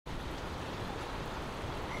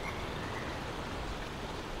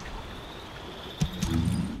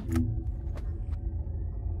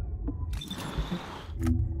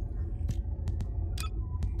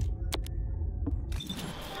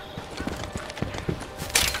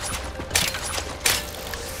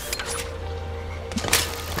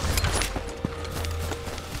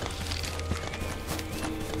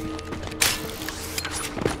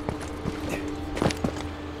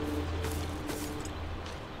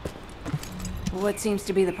What seems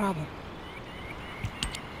to be the problem?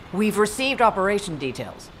 We've received operation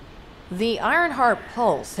details. The Ironheart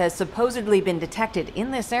pulse has supposedly been detected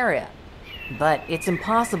in this area, but it's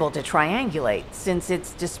impossible to triangulate since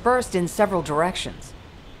it's dispersed in several directions.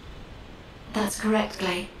 That's correct,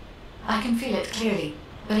 Clay. I can feel it clearly,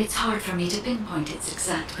 but it's hard for me to pinpoint its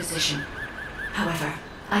exact position. However,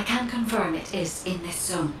 I can confirm it is in this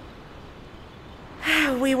zone.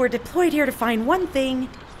 We were deployed here to find one thing,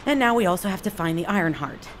 and now we also have to find the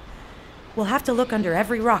Ironheart. We'll have to look under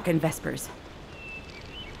every rock in Vespers.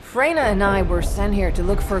 Freyna and I were sent here to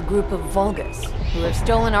look for a group of Vulgus, who have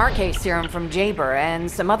stolen RK serum from Jaber and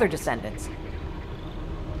some other descendants.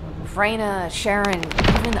 Freyna, Sharon,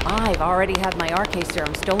 even I've already had my RK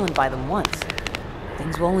serum stolen by them once.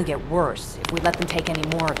 Things will only get worse if we let them take any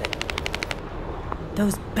more of it.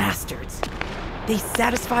 Those bastards. They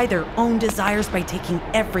satisfy their own desires by taking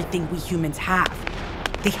everything we humans have.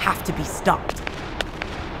 They have to be stopped.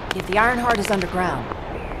 If the Ironheart is underground,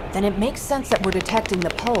 then it makes sense that we're detecting the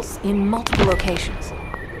pulse in multiple locations.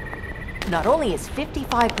 Not only is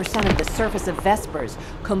 55% of the surface of Vespers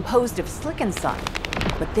composed of slickensign,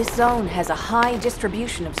 but this zone has a high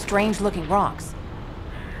distribution of strange-looking rocks.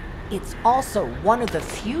 It's also one of the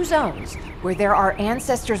few zones where there are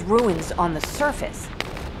Ancestors' ruins on the surface,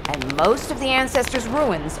 and most of the Ancestors'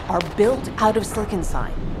 ruins are built out of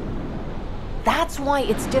slickensign. That's why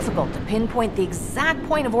it's difficult to pinpoint the exact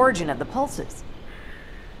point of origin of the pulses.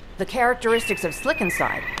 The characteristics of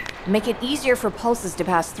slickensign make it easier for pulses to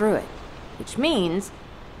pass through it, which means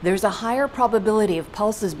there's a higher probability of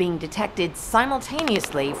pulses being detected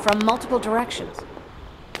simultaneously from multiple directions.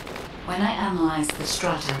 When I analyze the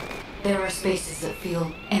strata, there are spaces that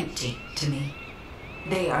feel empty to me.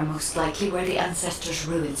 They are most likely where the Ancestors'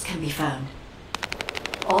 ruins can be found.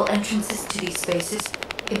 All entrances to these spaces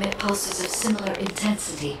emit pulses of similar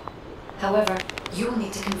intensity. However, you'll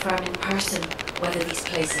need to confirm in person whether these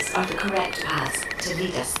places are the correct paths to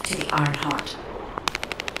lead us to the Ironheart.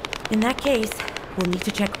 In that case, we'll need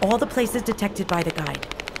to check all the places detected by the guide.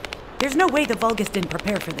 There's no way the Vulgus didn't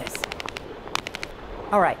prepare for this.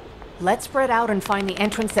 All right, let's spread out and find the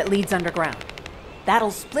entrance that leads underground.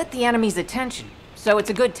 That'll split the enemy's attention, so it's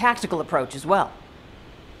a good tactical approach as well.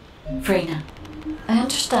 Freyna, I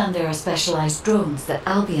understand there are specialized drones that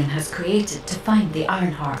Albion has created to find the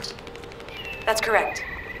Ironheart. That's correct.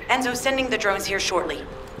 Enzo's sending the drones here shortly.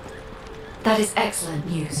 That is excellent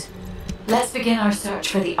news. Let's begin our search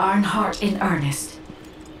for the Ironheart in earnest.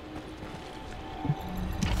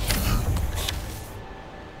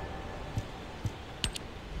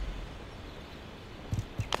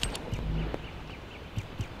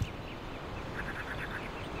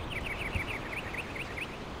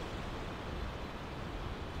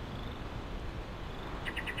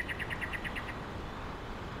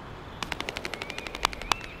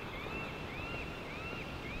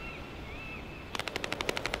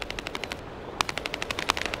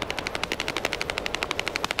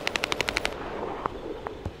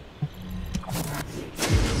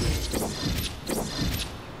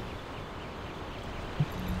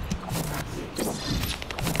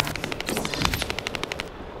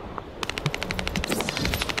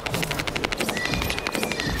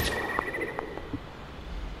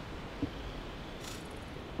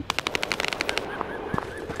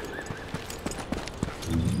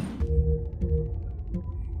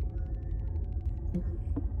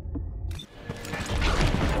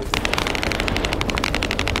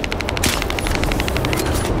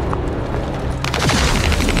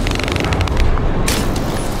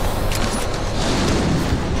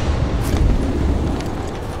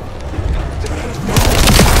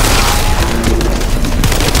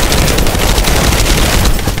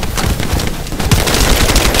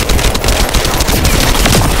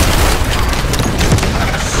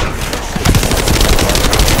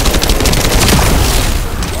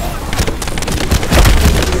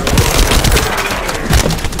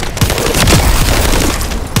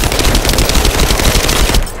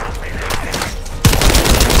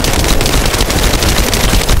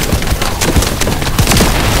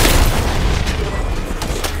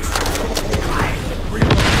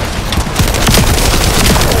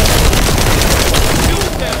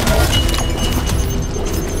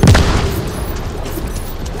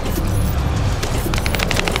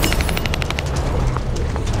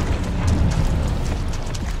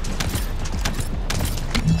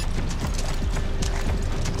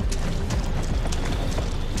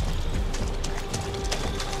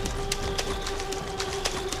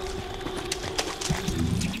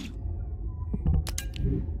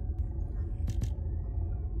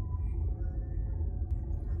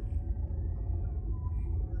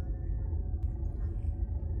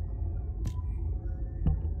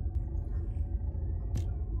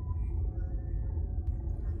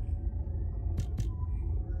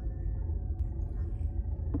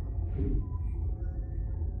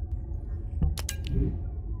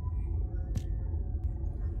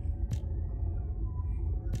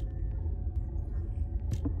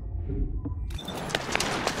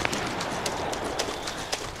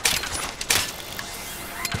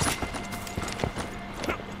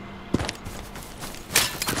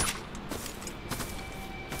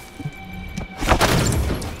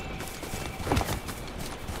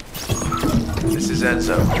 This is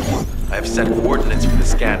Enzo. I have set coordinates for the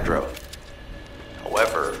scan drone.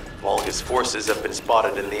 However, Volga's forces have been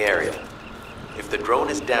spotted in the area. If the drone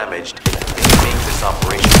is damaged, it may make this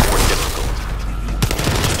operation more difficult.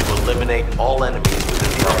 To eliminate all enemies within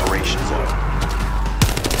the operation zone.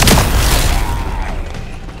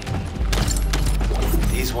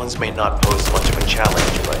 These ones may not pose much of a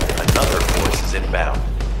challenge, but another force is inbound.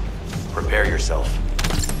 Prepare yourself.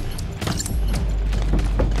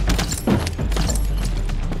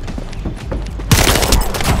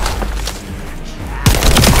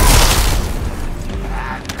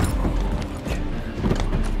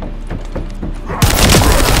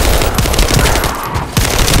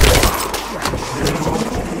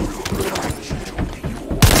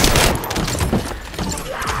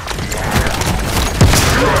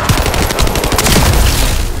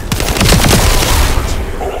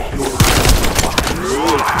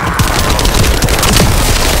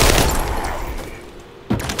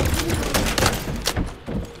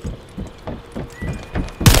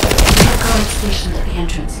 Stationed at the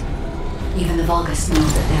entrance. Even the Vulgus know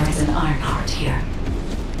that there is an Ironheart here.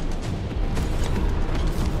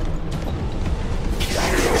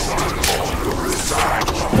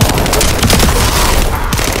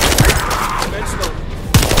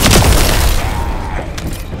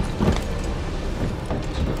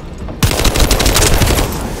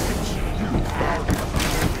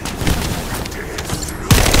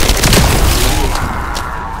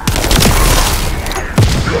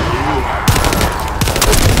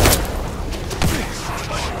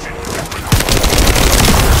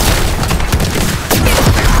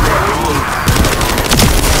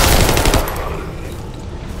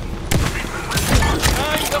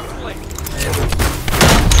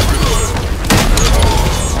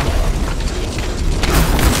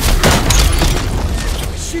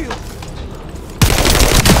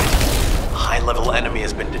 High-level enemy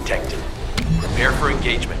has been detected. Prepare for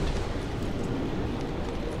engagement.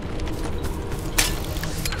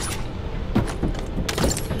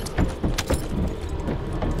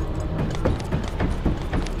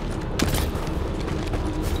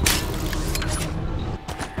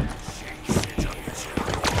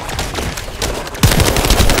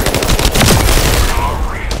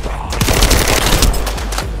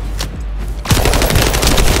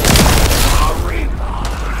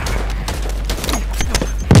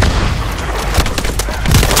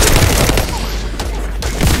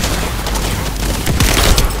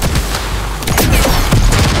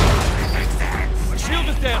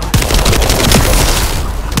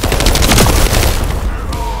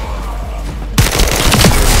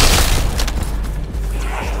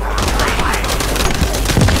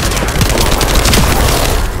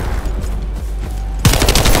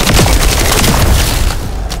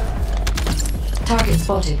 Target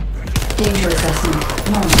spotted. Danger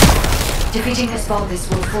assessment. Normal. Defeating this Vulgus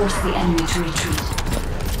will force the enemy to retreat.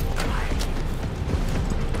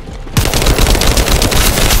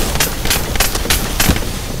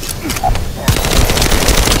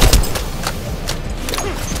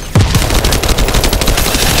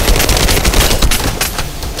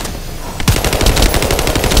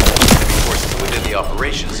 Forces within the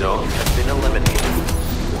operation zone have been eliminated.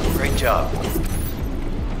 Great job.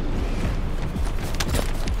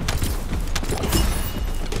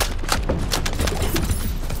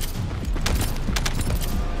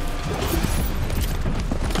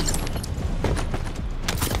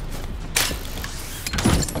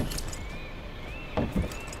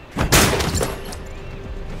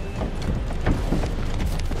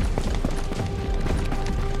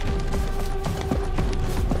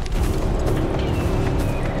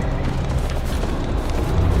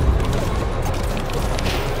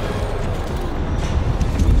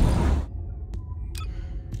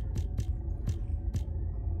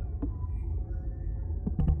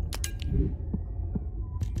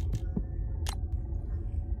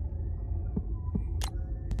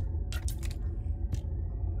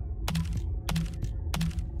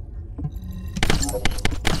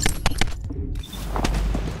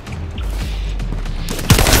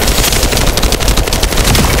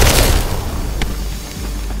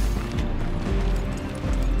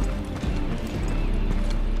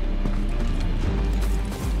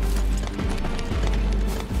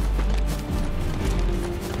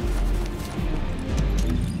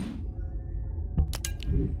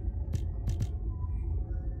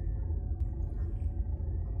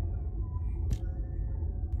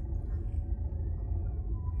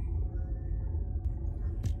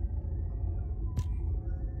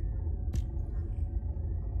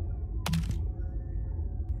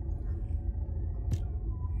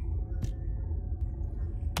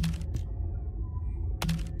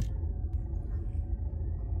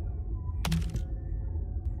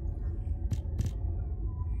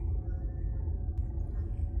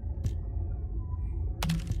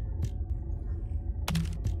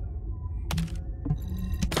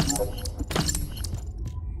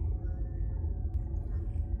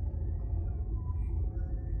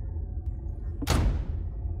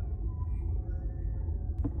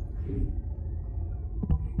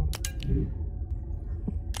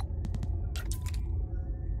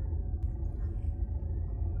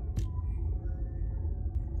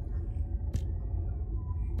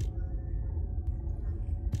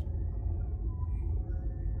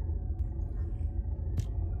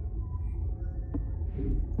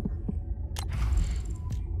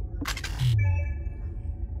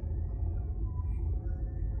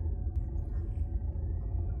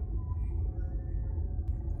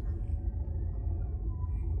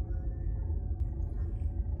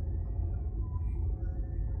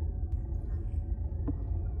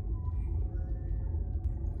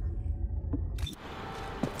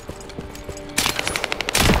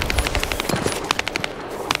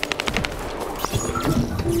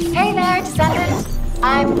 Hey there, Descendant.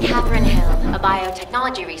 I'm Catherine Hill, a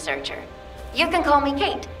biotechnology researcher. You can call me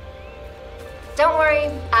Kate. Don't worry,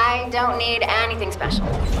 I don't need anything special.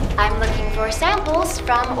 I'm looking for samples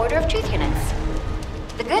from Order of Truth units.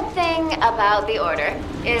 The good thing about the Order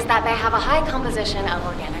is that they have a high composition of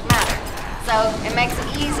organic matter, so it makes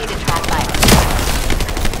it easy to track bios.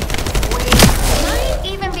 We might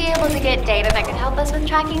even be able to get data that could help us with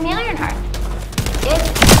tracking the Ironheart. If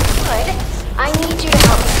you could, I need you to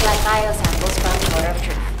help me collect biosamples from the Order of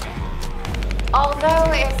Truth.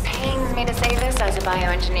 Although it pains me to say this as a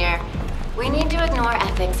bioengineer, we need to ignore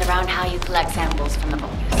ethics around how you collect samples from the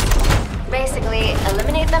Vulgus. Basically,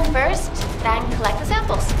 eliminate them first, then collect the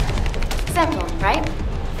samples. Simple, right?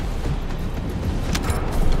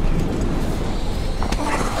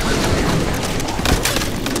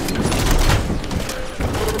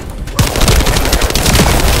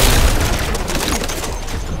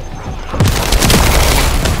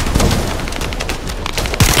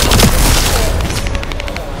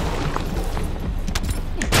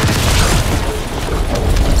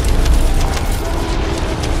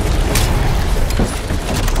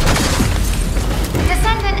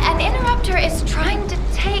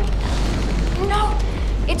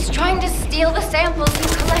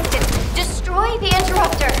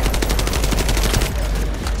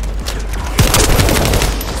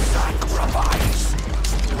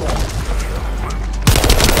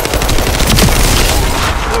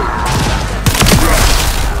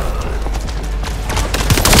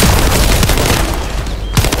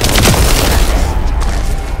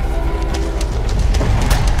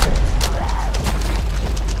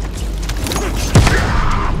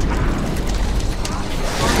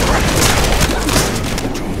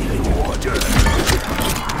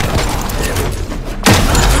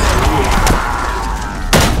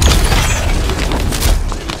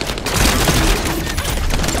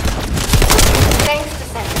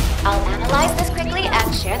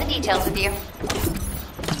 With you.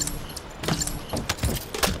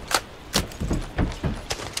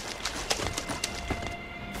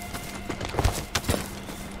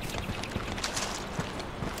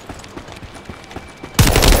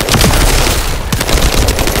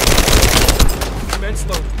 Commence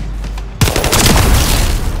loading.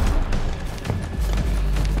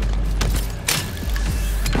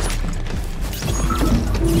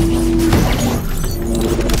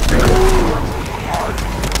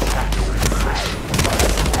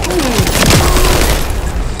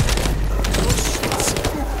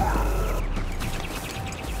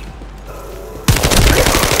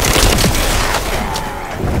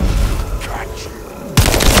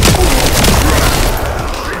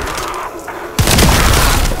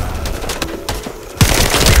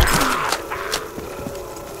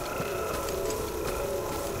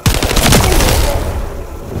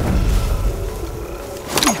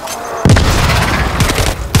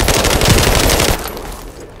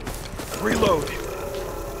 Reload.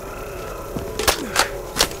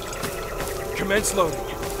 Commence loading.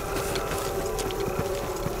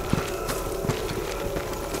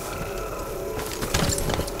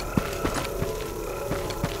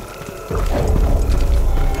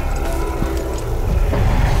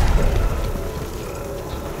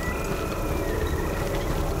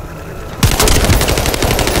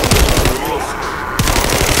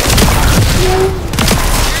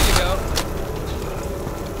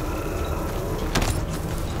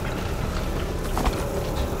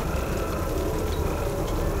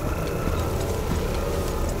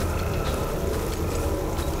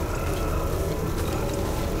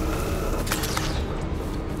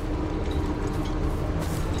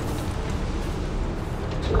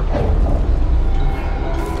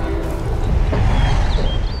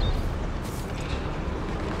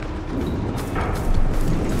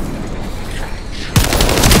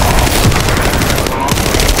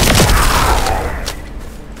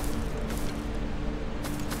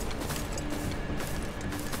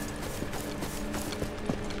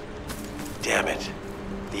 Damn it.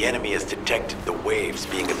 The enemy has detected the waves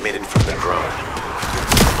being emitted from the drone.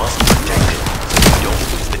 We must protect it so we don't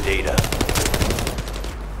lose the data.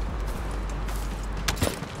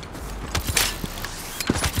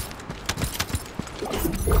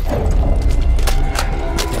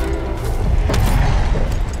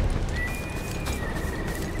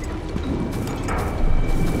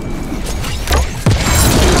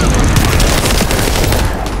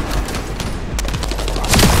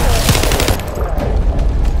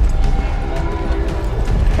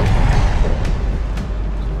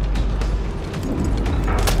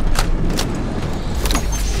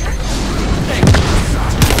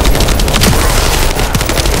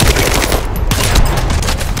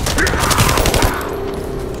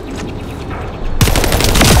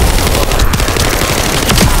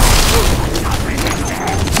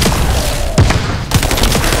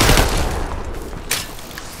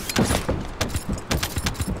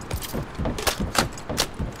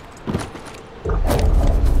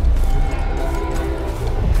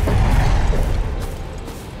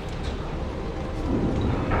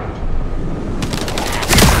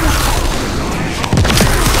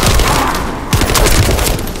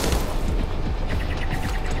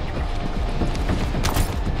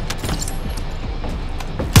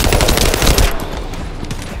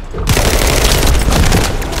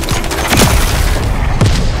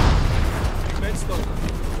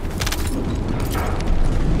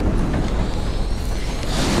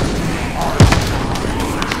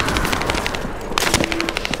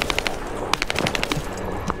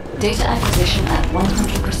 Data acquisition at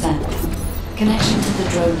 100%. Connection to the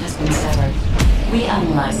drone has been severed.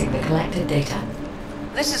 Reanalyzing the collected data.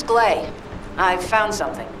 This is Glay. I've found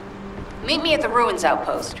something. Meet me at the ruins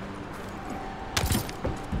outpost.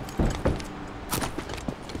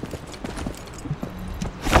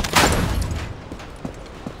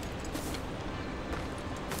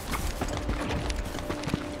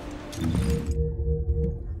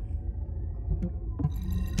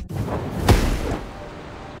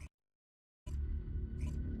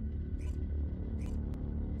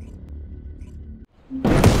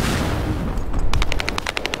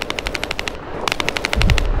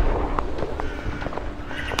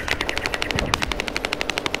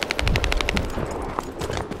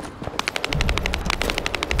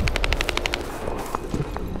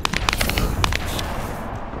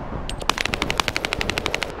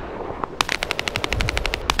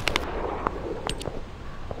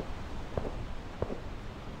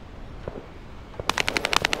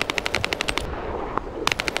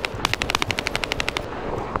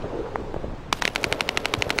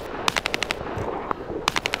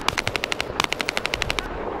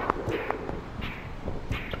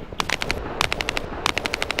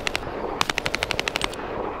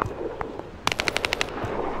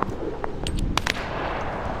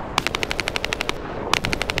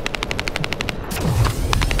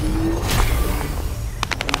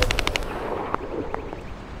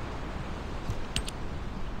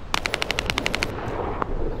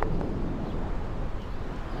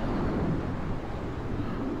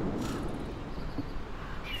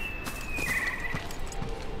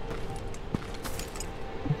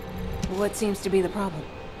 What seems to be the problem?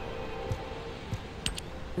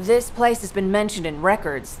 This place has been mentioned in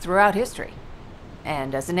records throughout history.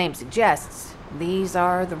 And as the name suggests, these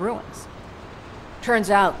are the ruins.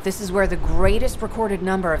 Turns out this is where the greatest recorded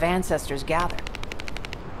number of ancestors gather.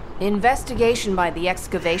 Investigation by the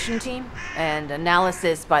excavation team and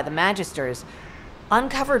analysis by the magisters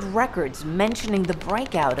uncovered records mentioning the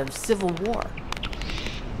breakout of civil war.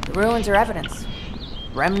 The ruins are evidence,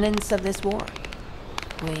 remnants of this war.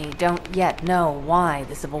 We don't yet know why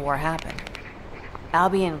the Civil War happened.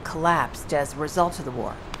 Albion collapsed as a result of the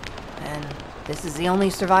war, and this is the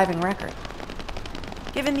only surviving record.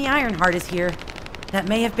 Given the Ironheart is here, that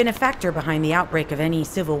may have been a factor behind the outbreak of any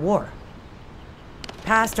civil war.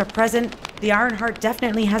 Past or present, the Ironheart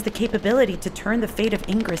definitely has the capability to turn the fate of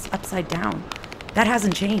Ingress upside down. That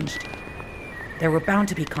hasn't changed. There were bound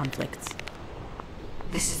to be conflicts.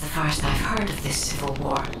 This is the first I've heard of this civil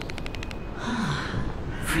war.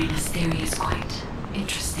 Frena's theory is quite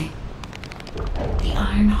interesting. The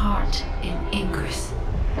Ironheart in Ingress.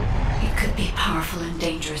 It could be powerful and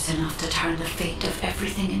dangerous enough to turn the fate of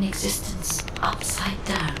everything in existence upside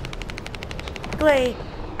down. Glay,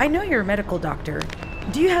 I know you're a medical doctor.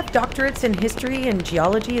 Do you have doctorates in history and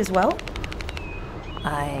geology as well?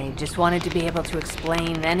 I just wanted to be able to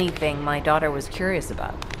explain anything my daughter was curious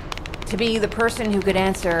about. To be the person who could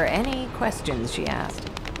answer any questions she asked.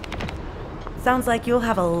 Sounds like you'll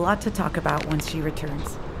have a lot to talk about once she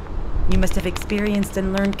returns. You must have experienced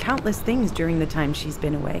and learned countless things during the time she's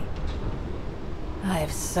been away. I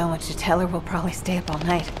have so much to tell her, we'll probably stay up all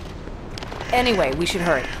night. Anyway, we should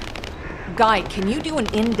hurry. Guide, can you do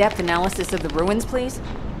an in-depth analysis of the ruins, please?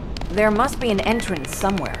 There must be an entrance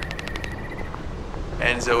somewhere.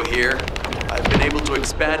 Enzo here. I've been able to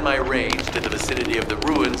expand my range to the vicinity of the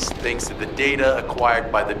ruins thanks to the data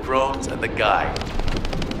acquired by the drones and the guide.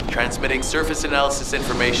 Transmitting surface analysis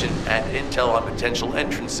information and intel on potential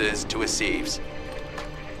entrances to Aceves.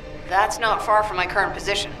 That's not far from my current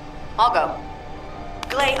position. I'll go.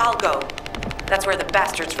 Glay, I'll go. That's where the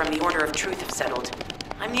bastards from the Order of Truth have settled.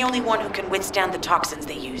 I'm the only one who can withstand the toxins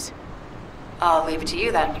they use. I'll leave it to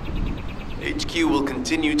you then. HQ will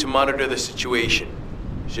continue to monitor the situation.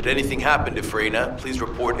 Should anything happen to Freyna, please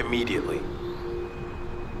report immediately.